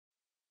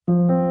Trước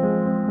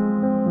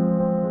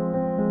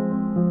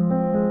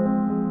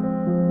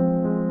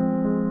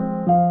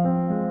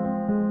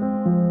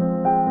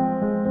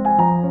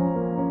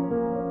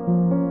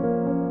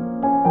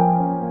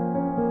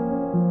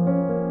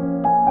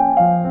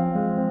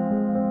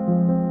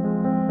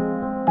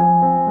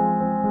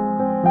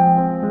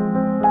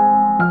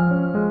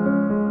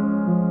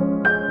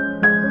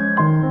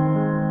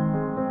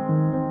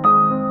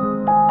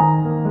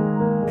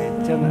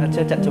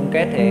trận chung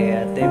kết thì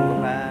team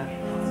cũng đã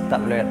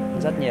tập luyện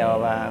rất nhiều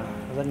và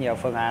rất nhiều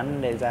phương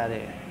án đề ra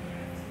để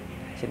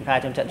triển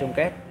khai trong trận chung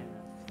kết.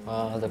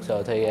 Thực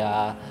sự thì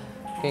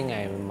cái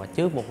ngày mà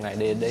trước một ngày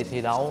đi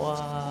thi đấu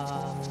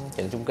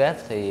trận chung kết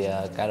thì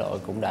cả đội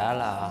cũng đã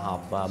là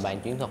họp bàn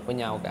chiến thuật với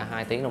nhau cả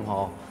 2 tiếng đồng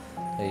hồ,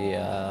 thì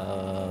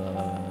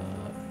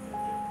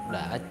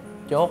đã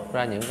chốt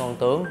ra những con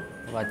tướng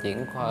và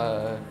triển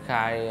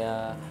khai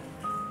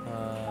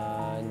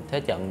thế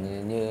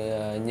trận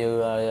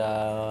như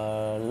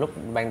lúc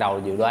ban đầu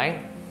dự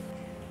đoán.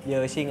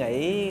 Vừa suy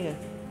nghĩ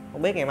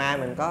không biết ngày mai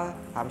mình có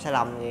phạm sai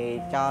lầm gì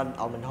cho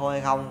đội mình thua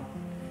hay không,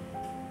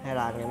 hay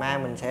là ngày mai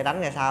mình sẽ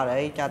đánh ra sao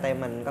để cho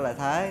team mình có lợi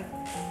thế,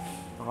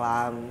 hoặc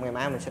là ngày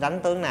mai mình sẽ đánh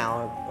tướng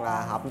nào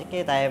là hợp nhất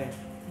với team.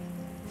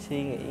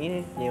 Suy nghĩ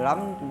nhiều lắm,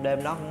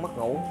 đêm đó không mất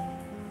ngủ.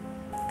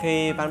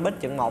 Khi ban bích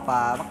trận 1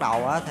 bắt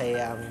đầu thì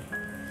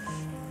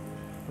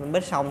ban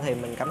bích xong thì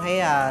mình cảm thấy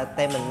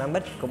team mình ban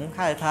bích cũng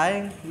khá lợi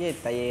thế,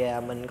 tại vì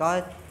mình có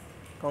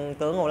con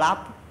tướng Olaf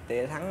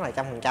thì thắng là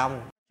 100%.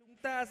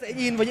 Chúng ta sẽ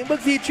nhìn vào những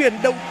bước di chuyển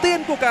đầu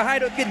tiên của cả hai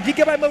đội tuyển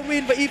GK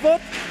Marine và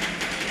EVOS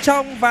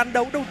trong ván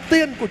đấu đầu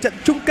tiên của trận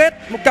chung kết.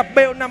 Một cặp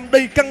BO5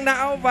 đầy căng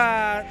não,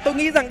 và tôi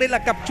nghĩ rằng đây là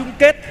cặp chung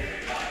kết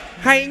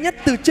hay nhất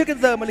từ trước đến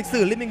giờ mà lịch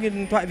sử Liên minh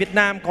huyền thoại Việt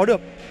Nam có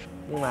được.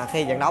 Nhưng mà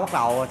khi trận đấu bắt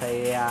đầu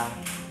thì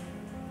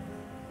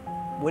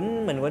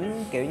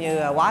mình kiểu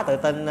như quá tự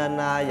tin nên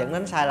dẫn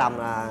đến sai lầm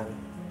là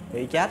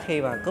bị chết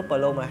khi mà cướp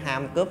blue mà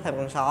ham cướp thêm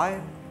con sói,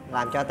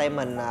 làm cho team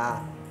mình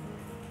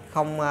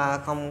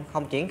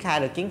không triển khai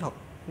được chiến thuật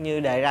như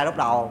đề ra lúc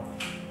đầu.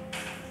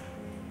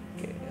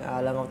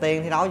 Lần đầu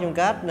tiên thi đấu chung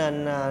kết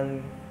nên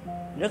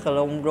rất là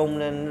run,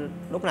 nên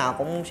lúc nào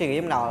cũng suy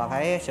nghĩ trong đầu là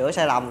phải sửa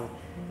sai lầm,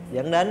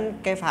 dẫn đến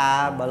cái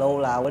pha blue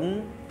là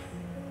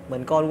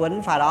mình call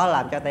pha đó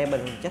làm cho team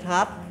mình chết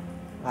hết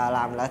và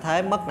làm lại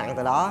thế mất nặng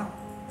từ đó.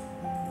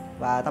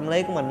 Và tâm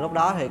lý của mình lúc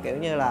đó thì kiểu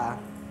như là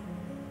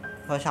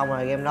thôi xong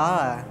rồi, game đó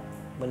là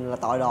mình là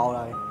tội đồ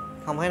rồi,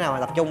 không thể nào mà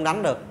tập trung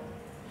đánh được.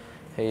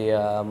 Thì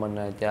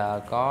mình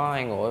có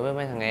an ủi với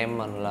mấy thằng em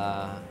mình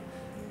là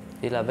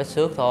chỉ là vết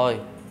xước thôi,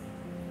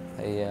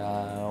 thì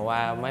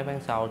qua mấy ván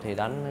sau thì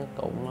đánh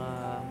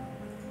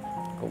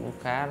cũng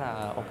khá là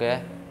ok.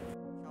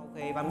 Sau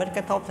khi ban bích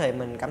kết thúc thì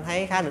mình cảm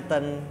thấy khá tự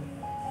tin,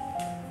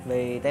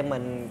 vì team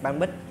mình ban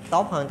bích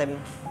tốt hơn team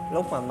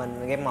lúc mà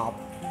mình game 1,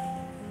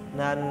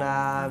 nên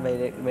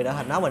vì đội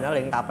hình đó mình đã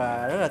luyện tập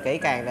rất là kỹ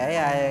càng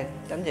để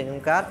tránh trận chung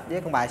kết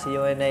với con bài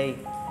CUNI.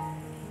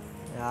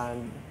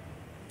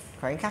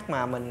 Khoảnh khắc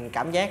mà mình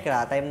cảm giác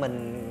là team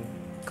mình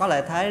có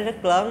lợi thế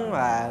rất lớn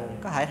và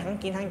có thể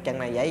chiến thắng trận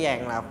này dễ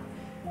dàng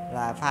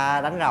là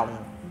pha đánh rồng.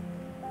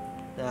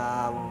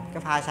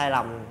 Cái pha sai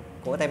lầm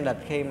của team địch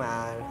khi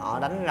mà họ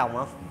đánh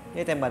rồng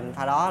với team mình,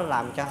 pha đó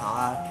làm cho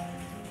họ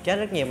chết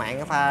rất nhiều mạng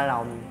cái pha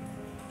rồng,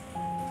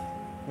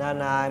 nên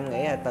em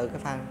nghĩ là từ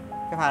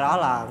cái pha đó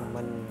là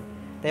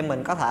team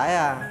mình có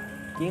thể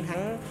chiến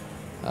thắng.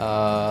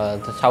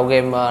 Sau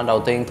game đầu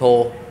tiên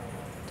thua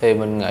thì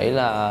mình nghĩ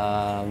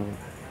là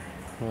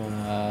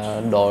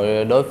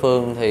đội đối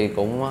phương thì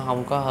cũng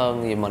không có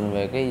hơn gì mình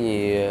về cái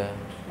gì,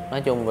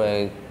 nói chung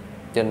về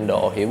trình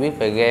độ hiểu biết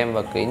về game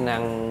và kỹ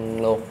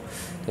năng luôn,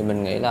 thì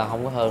mình nghĩ là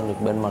không có hơn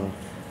được bên mình.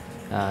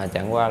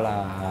 Chẳng qua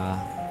là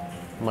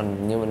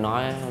mình như mình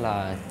nói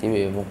là chỉ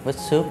bị một vết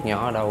xước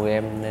nhỏ ở đầu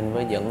game nên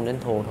mới dẫn đến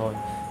thua thôi,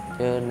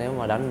 chứ nếu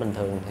mà đánh bình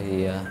thường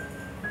thì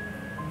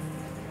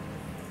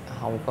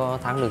không có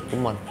thắng được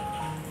chúng mình.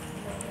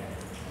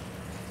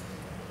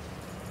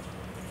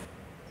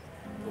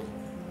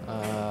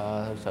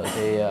 Thực sự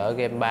thì ở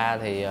game 3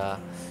 thì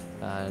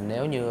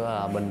nếu như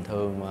là bình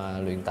thường mà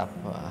luyện tập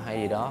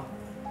hay gì đó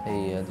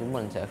thì chúng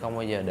mình sẽ không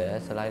bao giờ để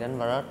Slay đánh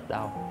Varus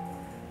đâu.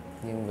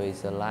 Nhưng vì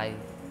Slay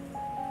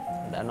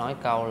đã nói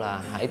câu là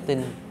hãy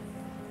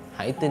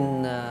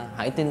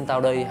tin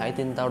tao đi, hãy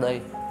tin tao đi,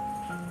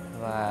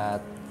 và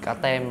cả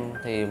team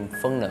thì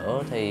phân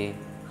nửa thì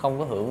không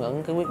có hưởng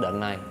ứng cái quyết định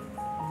này,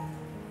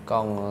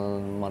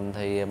 còn mình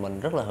thì mình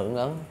rất là hưởng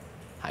ứng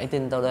hãy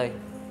tin tao đi.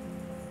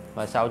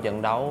 Và sau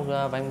trận đấu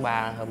ván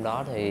 3 hôm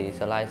đó thì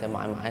Slay sẽ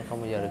mãi mãi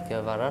không bao giờ được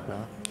chơi Varus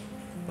nữa.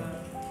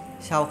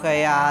 Sau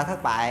khi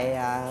thất bại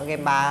ở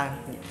game 3,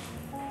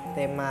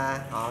 team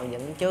họ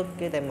dẫn trước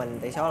cái team mình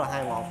tỷ số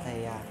là 2-1, thì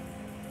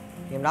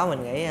game đó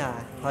mình nghĩ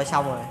thôi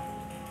xong rồi,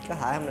 có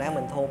thể không lẽ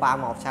mình thua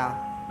 3-1 sao.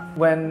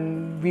 When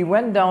we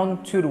went down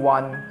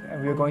 2-1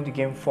 and we were going to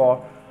game 4,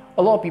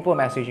 a lot of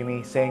people messaging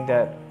me saying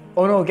that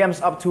oh no,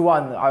 game's up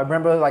 2-1. I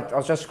remember like I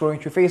was just scrolling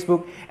through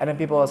Facebook and then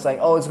people was like,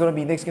 oh, it's gonna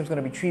be next game's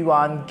gonna be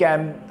 3-1.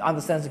 Gam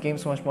understands the game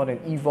so much more than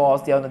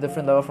EVOS. They're on a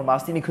different level from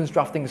us. Tiny Kun's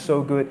drafting is so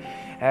good,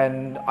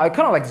 and I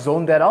kind of like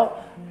zoned that out.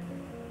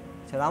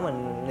 Sau đó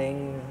mình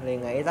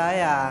liền nghĩ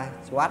tới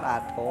SWAT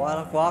art của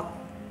Lockwood,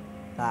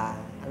 là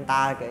anh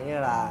ta kiểu như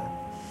là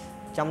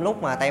trong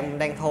lúc mà team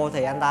đang thua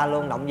thì anh ta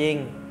luôn động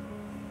viên,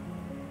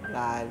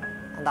 là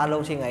anh ta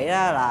luôn suy nghĩ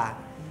đó là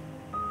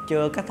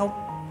chưa kết thúc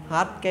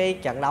hết cái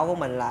trận đấu của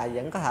mình là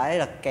vẫn có thể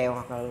lật kèo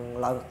hoặc là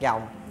lội ngược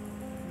dòng.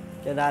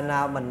 Cho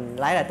nên mình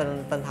lấy lại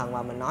tinh thần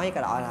và mình nói với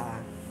cái đội là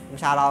không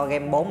sao đâu,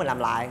 game 4 mình làm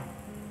lại,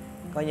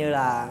 coi như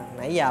là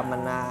nãy giờ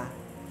mình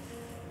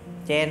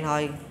chen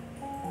thôi,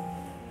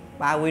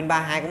 3 win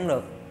 3-2 cũng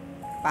được,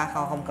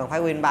 3-0 không cần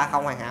phải win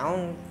 3-0 hoàn hảo.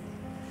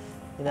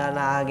 Cho nên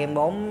game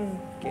 4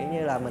 kiểu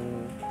như là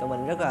tụi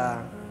mình rất là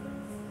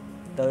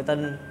tự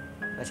tin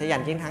là sẽ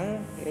giành chiến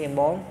thắng cái game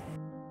 4.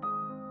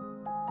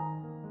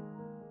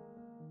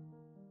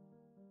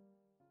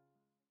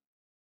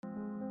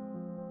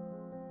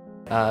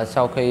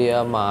 Sau khi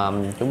mà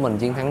chúng mình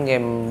chiến thắng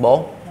game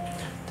 4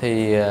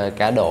 thì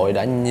cả đội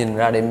đã nhìn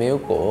ra điểm yếu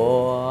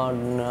của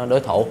đối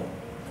thủ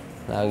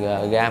là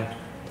Gam.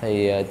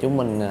 Thì chúng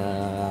mình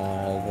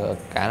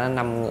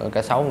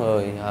cả 6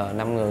 người,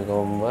 5 người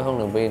cùng với huấn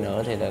luyện viên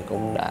nữa thì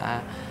cũng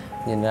đã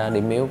nhìn ra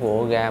điểm yếu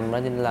của Gam, đó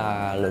chính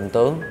là lượng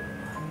tướng.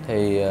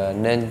 Thì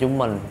nên chúng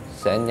mình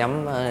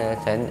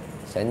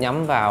sẽ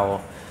nhắm vào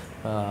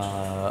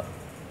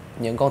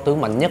những con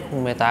tướng mạnh nhất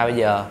meta bây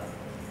giờ,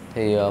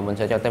 thì mình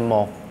sẽ cho team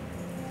 1.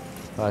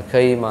 Và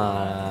khi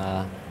mà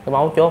cái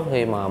mấu chốt,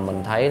 khi mà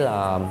mình thấy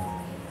là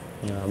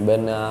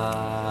bên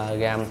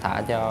Gam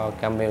thả cho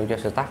Camille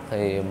cho Stack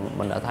thì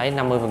mình đã thấy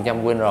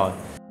 50% win rồi.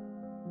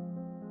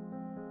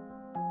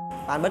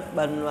 Ban bích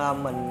bên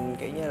mình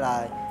kiểu như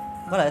là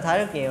có lợi thế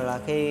rất nhiều, là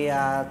khi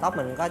top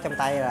mình có trong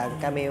tay là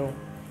Camille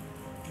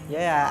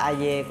với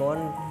AJ của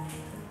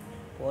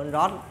anh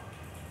Rod.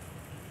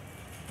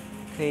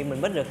 Khi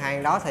mình bích được hai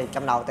anh đó thì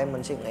trong đầu team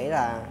mình suy nghĩ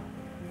là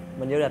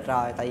mình vô địch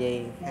rồi, tại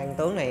vì hai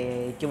tướng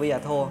này chưa bao giờ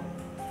thua.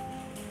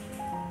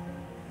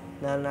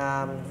 Nên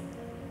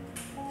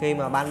khi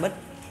mà ban bích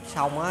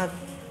xong á,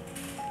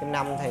 game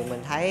 5 thì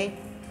mình thấy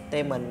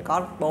team mình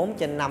có 4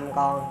 trên 5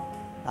 con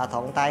là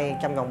thuận tay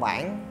trong vòng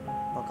bảng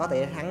và có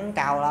tỷ thắng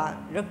cao đó,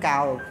 rất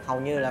cao, hầu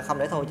như là không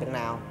để thua trận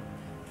nào.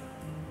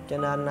 Cho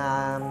nên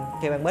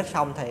khi ban bích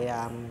xong thì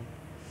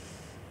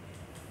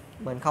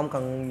mình không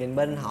cần nhìn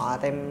bên họ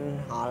team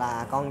họ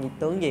là con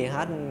tướng gì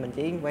hết, mình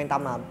chỉ quan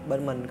tâm là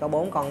bên mình có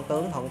 4 con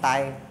tướng thuận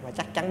tay và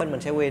chắc chắn bên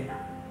mình sẽ win.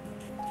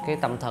 Cái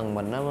tâm thần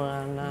mình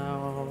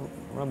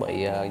nó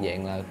bị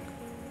dạng là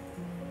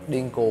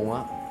điên cuồng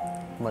á,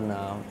 mình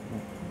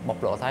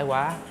bộc lộ thái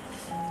quá.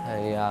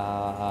 Thì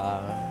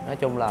nói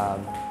chung là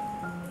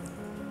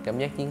cảm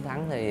giác chiến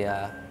thắng thì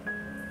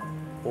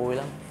vui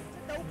lắm.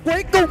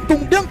 Cuối cùng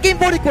cùng đương kim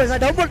vô địch của giải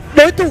đấu, một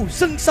đối thủ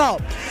sừng sỏ,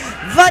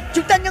 và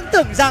chúng ta những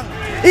tưởng rằng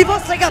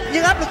EVOS sẽ gặp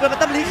những áp lực về mặt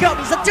tâm lý khi họ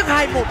bị dẫn trước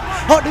 2-1,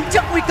 họ đứng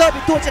trước nguy cơ bị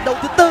thua trận đấu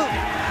thứ tư,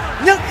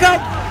 nhưng không,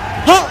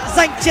 họ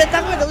giành chiến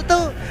thắng trận đấu thứ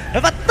tư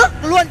và tước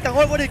luôn cả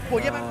ngôi vô địch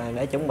của game.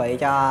 Để chuẩn bị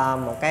cho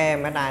một cái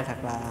MSI thật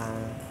là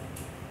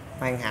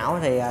hoàn hảo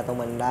thì tụi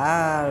mình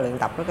đã luyện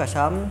tập rất là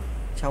sớm.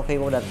 Sau khi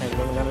vô địch thì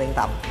tụi mình đã luyện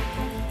tập.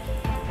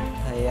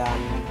 Thì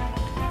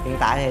hiện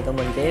tại thì tụi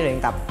mình chỉ luyện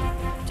tập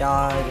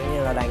cho kiểu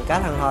như là đoàn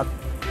kết hơn thôi,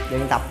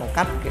 luyện tập một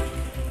cách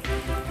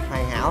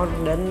hoàn hảo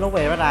đến lúc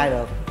MSI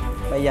được.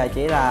 Bây giờ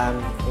chỉ là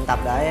luyện tập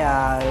để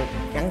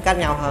gắn kết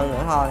nhau hơn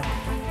nữa thôi.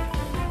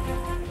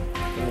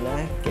 Mình đã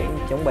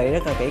chuẩn bị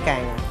rất là kỹ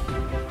càng rồi.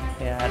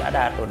 Thì đã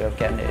đạt đủ điều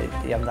kiện để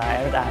tham gia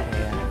MSI thì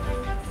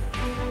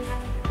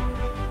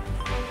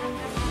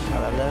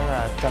rất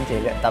là chăm chỉ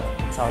luyện tập,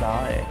 sau đó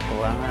để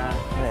cố gắng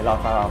có thể lọt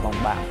vào vòng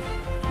bảng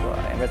của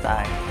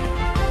MSI.